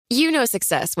You know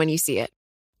success when you see it.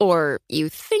 Or you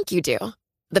think you do.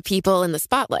 The people in the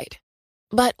spotlight.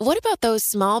 But what about those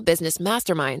small business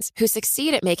masterminds who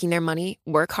succeed at making their money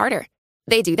work harder?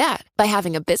 They do that by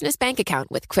having a business bank account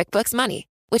with QuickBooks Money,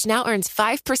 which now earns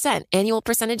 5% annual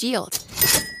percentage yield.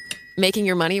 Making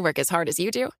your money work as hard as you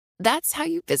do? That's how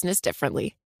you business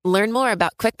differently. Learn more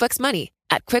about QuickBooks Money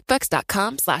at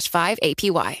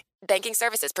quickbooks.com/5APY. Banking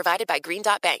services provided by Green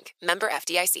Dot Bank. Member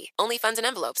FDIC. Only funds and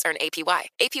envelopes earn APY.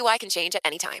 APY can change at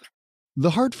any time. The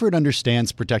Hartford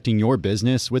understands protecting your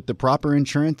business with the proper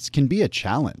insurance can be a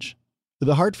challenge.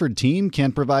 The Hartford team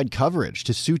can provide coverage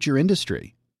to suit your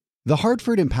industry. The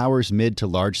Hartford empowers mid to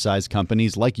large-size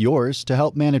companies like yours to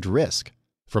help manage risk,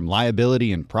 from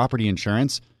liability and property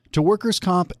insurance to workers'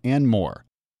 comp and more.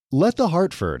 Let The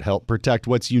Hartford help protect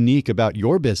what's unique about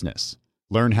your business.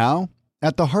 Learn how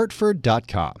at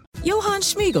thehartford.com. Johann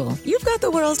Schmiegel, you've got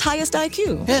the world's highest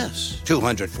IQ. Yes,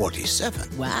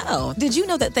 247. Wow. Did you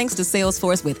know that thanks to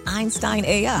Salesforce with Einstein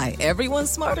AI, everyone's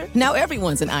smarter? Now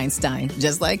everyone's an Einstein,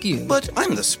 just like you. But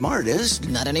I'm the smartest.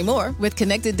 Not anymore. With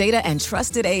connected data and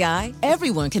trusted AI,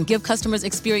 everyone can give customers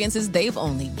experiences they've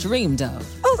only dreamed of.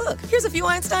 Oh, look, here's a few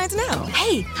Einsteins now.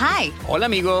 Hey, hi. Hola,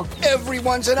 amigo.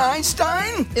 Everyone's an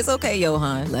Einstein? It's okay,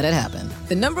 Johann. Let it happen.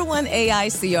 The #1 AI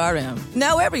CRM.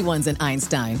 Now everyone's an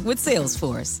Einstein with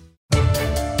Salesforce.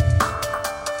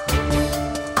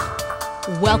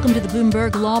 Welcome to the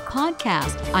Bloomberg Law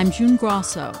Podcast. I'm June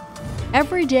Grosso.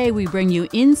 Every day we bring you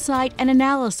insight and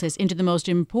analysis into the most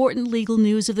important legal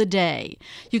news of the day.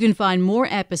 You can find more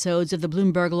episodes of the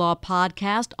Bloomberg Law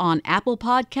Podcast on Apple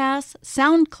Podcasts,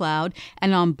 SoundCloud,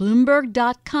 and on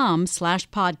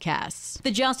Bloomberg.com/podcasts.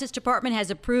 The Justice Department has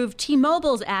approved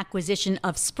T-Mobile's acquisition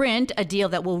of Sprint, a deal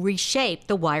that will reshape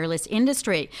the wireless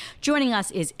industry. Joining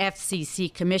us is FCC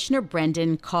Commissioner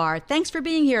Brendan Carr. Thanks for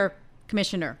being here,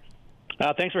 Commissioner.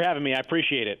 Thanks for having me. I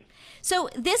appreciate it. So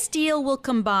this deal will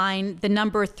combine the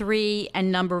number 3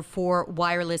 and number 4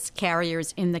 wireless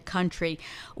carriers in the country.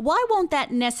 Why won't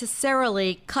that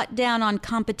necessarily cut down on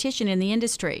competition in the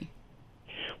industry?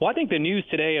 Well, I think the news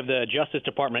today of the Justice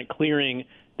Department clearing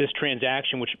this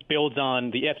transaction, which builds on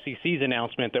the FCC's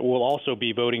announcement that we'll also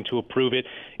be voting to approve it,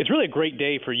 it's really a great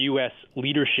day for U.S.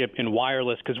 leadership in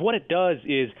wireless, because what it does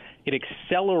is it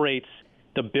accelerates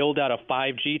the build out of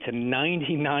 5G to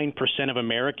 99% of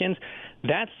Americans.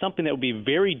 That's something that would be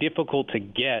very difficult to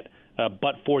get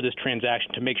but for this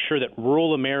transaction, to make sure that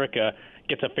rural America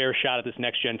gets a fair shot at this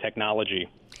next-gen technology.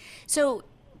 So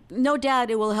no doubt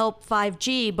it will help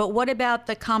 5G, but what about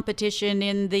the competition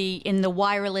in the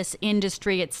wireless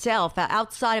industry itself,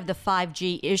 outside of the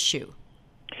 5G issue?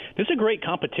 This is a great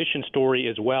competition story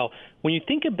as well. When you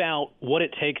think about what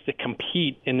it takes to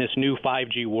compete in this new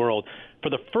 5G world, for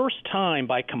the first time,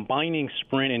 by combining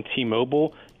Sprint and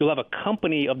T-Mobile, you'll have a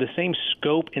company of the same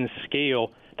scope and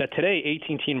scale that today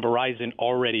AT&T and Verizon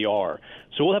already are.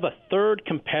 So we'll have a third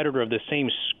competitor of the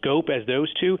same scope as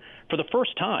those two for the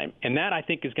first time. And that, I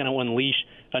think, is going to unleash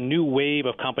a new wave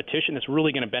of competition that's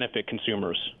really going to benefit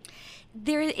consumers.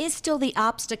 There is still the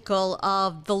obstacle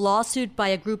of the lawsuit by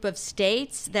a group of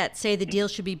states that say the deal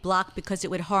should be blocked because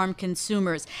it would harm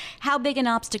consumers. How big an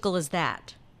obstacle is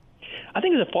that? I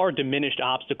think it's a far diminished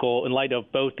obstacle in light of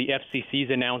both the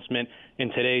FCC's announcement and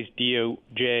today's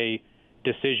DOJ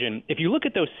decision. If you look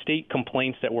at those state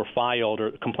complaints that were filed,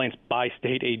 or complaints by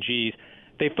state AGs,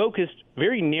 they focused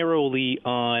very narrowly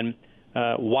on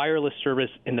wireless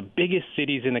service in the biggest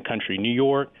cities in the country, New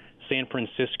York, San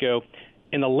Francisco.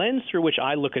 And the lens through which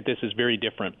I look at this is very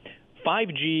different.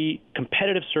 5G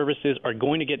competitive services are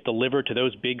going to get delivered to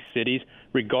those big cities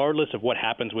regardless of what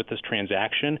happens with this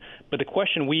transaction. But the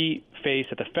question we face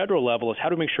at the federal level is how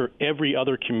to make sure every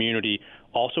other community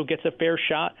also gets a fair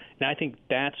shot. And I think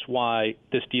that's why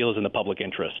this deal is in the public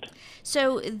interest.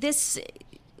 So this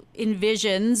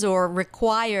envisions or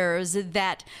requires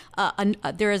that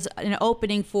there is an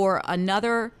opening for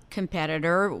another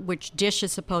competitor, which Dish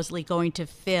is supposedly going to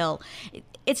fill.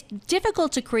 It's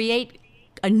difficult to create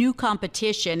a new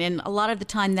competition, and a lot of the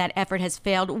time that effort has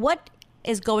failed. What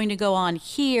is going to go on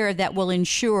here that will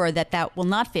ensure that that will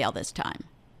not fail this time?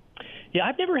 Yeah,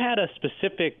 I've never had a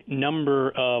specific number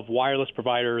of wireless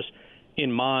providers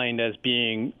in mind as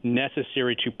being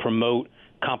necessary to promote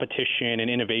competition and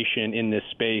innovation in this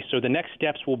space. So the next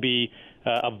steps will be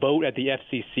a vote at the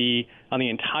FCC on the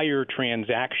entire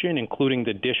transaction, including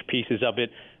the Dish pieces of it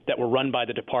that were run by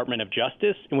the Department of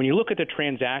Justice. And when you look at the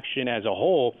transaction as a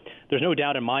whole, there's no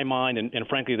doubt in my mind, and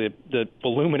frankly, the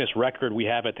voluminous record we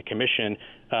have at the Commission,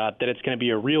 that it's going to be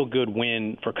a real good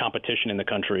win for competition in the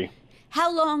country.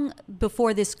 How long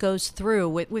before this goes through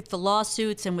with the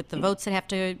lawsuits and with the votes that have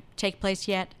to take place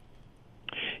yet?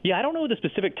 Yeah, I don't know the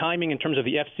specific timing in terms of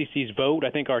the FCC's vote.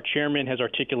 I think our chairman has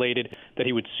articulated that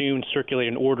he would soon circulate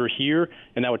an order here,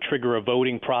 and that would trigger a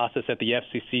voting process at the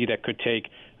FCC that could take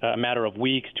a matter of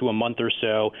weeks to a month or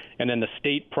so. And then the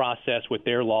state process with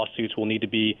their lawsuits will need to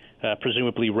be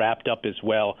presumably wrapped up as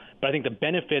well. But I think the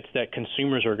benefits that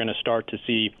consumers are going to start to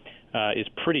see is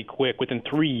pretty quick. Within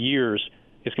 3 years,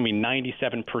 it's going to be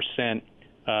 97%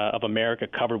 of America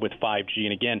covered with 5G.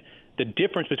 And again, the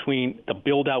difference between the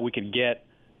build-out we could get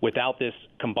without this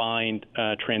combined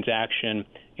transaction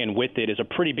and with it is a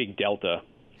pretty big delta.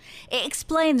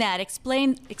 Explain that.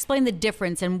 Explain the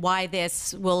difference and why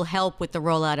this will help with the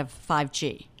rollout of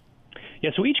 5G. Yeah,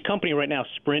 so each company right now,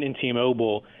 Sprint and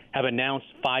T-Mobile, have announced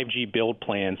 5G build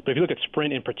plans. But if you look at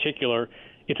Sprint in particular,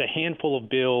 it's a handful of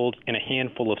builds in a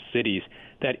handful of cities.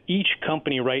 That each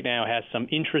company right now has some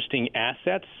interesting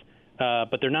assets,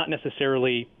 but they're not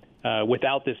necessarily,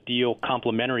 without this deal,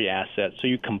 complementary assets. So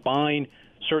you combine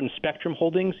certain spectrum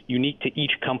holdings unique to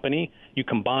each company, you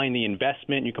combine the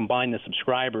investment, you combine the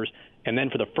subscribers, and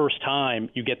then for the first time,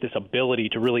 you get this ability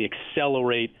to really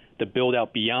accelerate the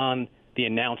build-out beyond the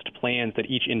announced plans that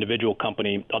each individual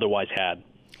company otherwise had.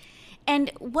 And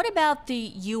what about the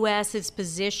U.S.'s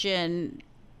position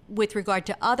with regard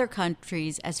to other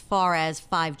countries as far as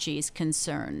 5G is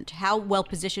concerned? How well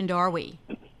positioned are we?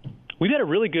 We've had a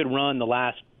really good run the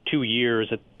last 2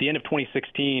 years. At the end of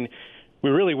 2016, we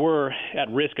really were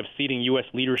at risk of ceding U.S.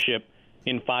 leadership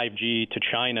in 5G to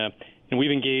China, and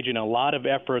we've engaged in a lot of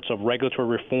efforts of regulatory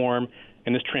reform,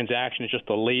 and this transaction is just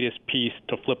the latest piece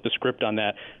to flip the script on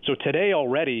that. So today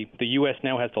already, the U.S.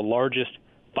 now has the largest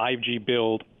 5G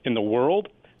build in the world.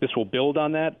 This will build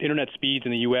on that. Internet speeds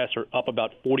in the U.S. are up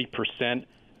about 40%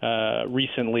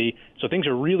 recently, so things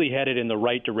are really headed in the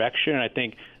right direction, and I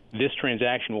think this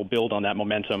transaction will build on that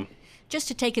momentum. Just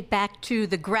to take it back to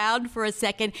the ground for a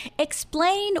second,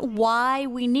 explain why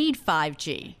we need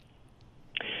 5G.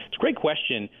 It's a great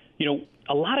question. You know,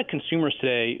 a lot of consumers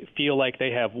today feel like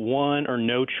they have one or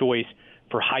no choice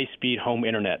for high-speed home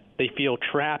internet. They feel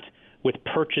trapped with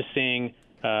purchasing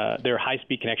their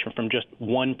high-speed connection from just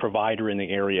one provider in the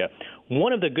area.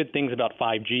 One of the good things about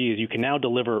 5G is you can now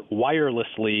deliver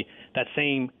wirelessly that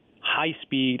same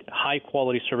high-speed,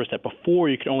 high-quality service that before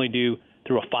you could only do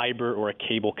through a fiber or a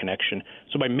cable connection.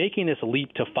 So by making this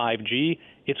leap to 5G,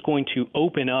 it's going to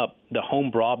open up the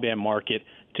home broadband market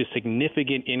to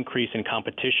significant increase in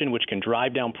competition, which can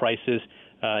drive down prices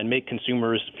and make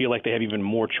consumers feel like they have even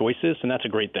more choices, and that's a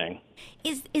great thing.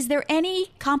 Is there any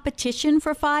competition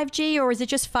for 5G, or is it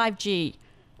just 5G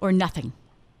or nothing?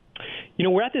 You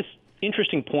know, we're at this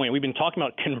interesting point. We've been talking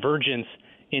about convergence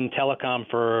in telecom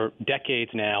for decades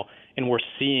now, and we're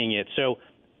seeing it. So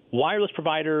wireless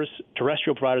providers,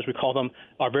 terrestrial providers, we call them,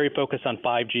 are very focused on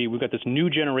 5G. We've got this new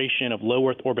generation of low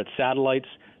Earth orbit satellites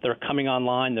that are coming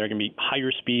online. They're going to be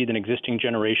higher speed than existing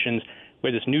generations.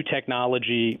 We have this new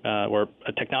technology, or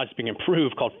a technology that's being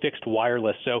improved called fixed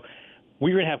wireless. So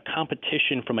we're going to have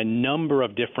competition from a number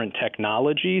of different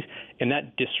technologies, and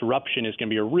that disruption is going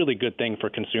to be a really good thing for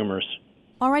consumers.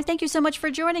 All right, thank you so much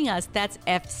for joining us. That's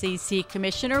FCC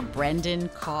Commissioner Brendan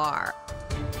Carr.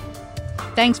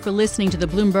 Thanks for listening to the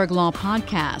Bloomberg Law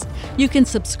Podcast. You can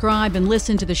subscribe and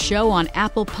listen to the show on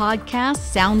Apple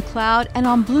Podcasts, SoundCloud, and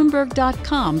on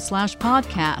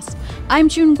Bloomberg.com/podcast. I'm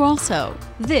June Grosso.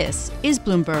 This is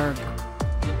Bloomberg.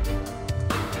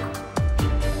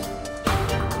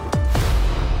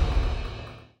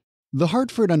 The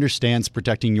Hartford understands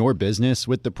protecting your business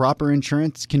with the proper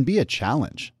insurance can be a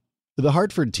challenge. The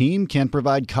Hartford team can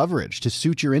provide coverage to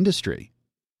suit your industry.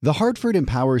 The Hartford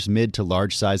empowers mid to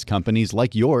large-size companies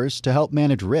like yours to help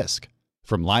manage risk,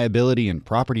 from liability and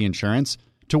property insurance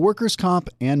to workers' comp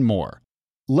and more.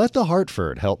 Let The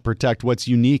Hartford help protect what's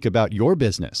unique about your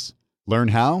business. Learn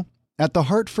how at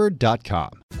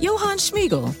thehartford.com. Johann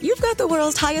Schmiegel, you've got the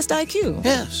world's highest IQ.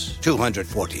 Yes,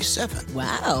 247.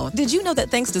 Wow. Did you know that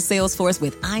thanks to Salesforce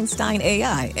with Einstein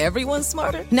AI, everyone's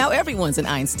smarter? Now everyone's an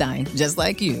Einstein, just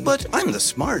like you. But I'm the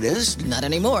smartest. Not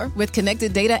anymore. With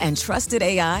connected data and trusted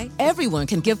AI, everyone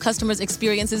can give customers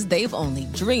experiences they've only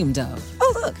dreamed of.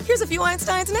 Oh, look, here's a few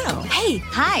Einsteins now. Hey,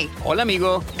 hi. Hola,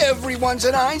 amigo. Everyone's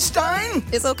an Einstein?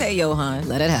 It's okay, Johann.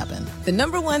 Let it happen. The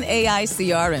 #1 AI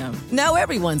CRM. Now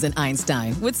everyone's an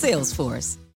Einstein with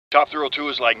Salesforce. Top Thrill 2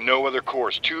 is like no other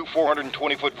course. 2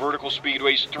 420-foot vertical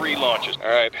speedways, 3 launches. All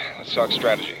right, let's talk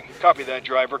strategy. Copy that,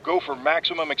 driver. Go for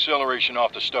maximum acceleration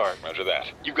off the start. Roger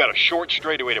that. You've got a short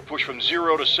straightaway to push from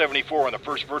 0 to 74 on the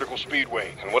first vertical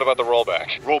speedway. And what about the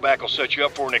rollback? Rollback will set you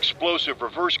up for an explosive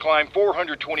reverse climb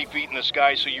 420 feet in the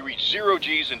sky so you reach 0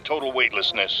 G's in total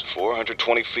weightlessness.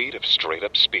 420 feet of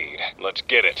straight-up speed. Let's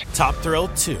get it. Top Thrill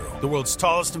 2, the world's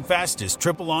tallest and fastest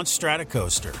triple-launch strata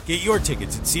coaster. Get your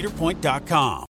tickets at cedarpoint.com.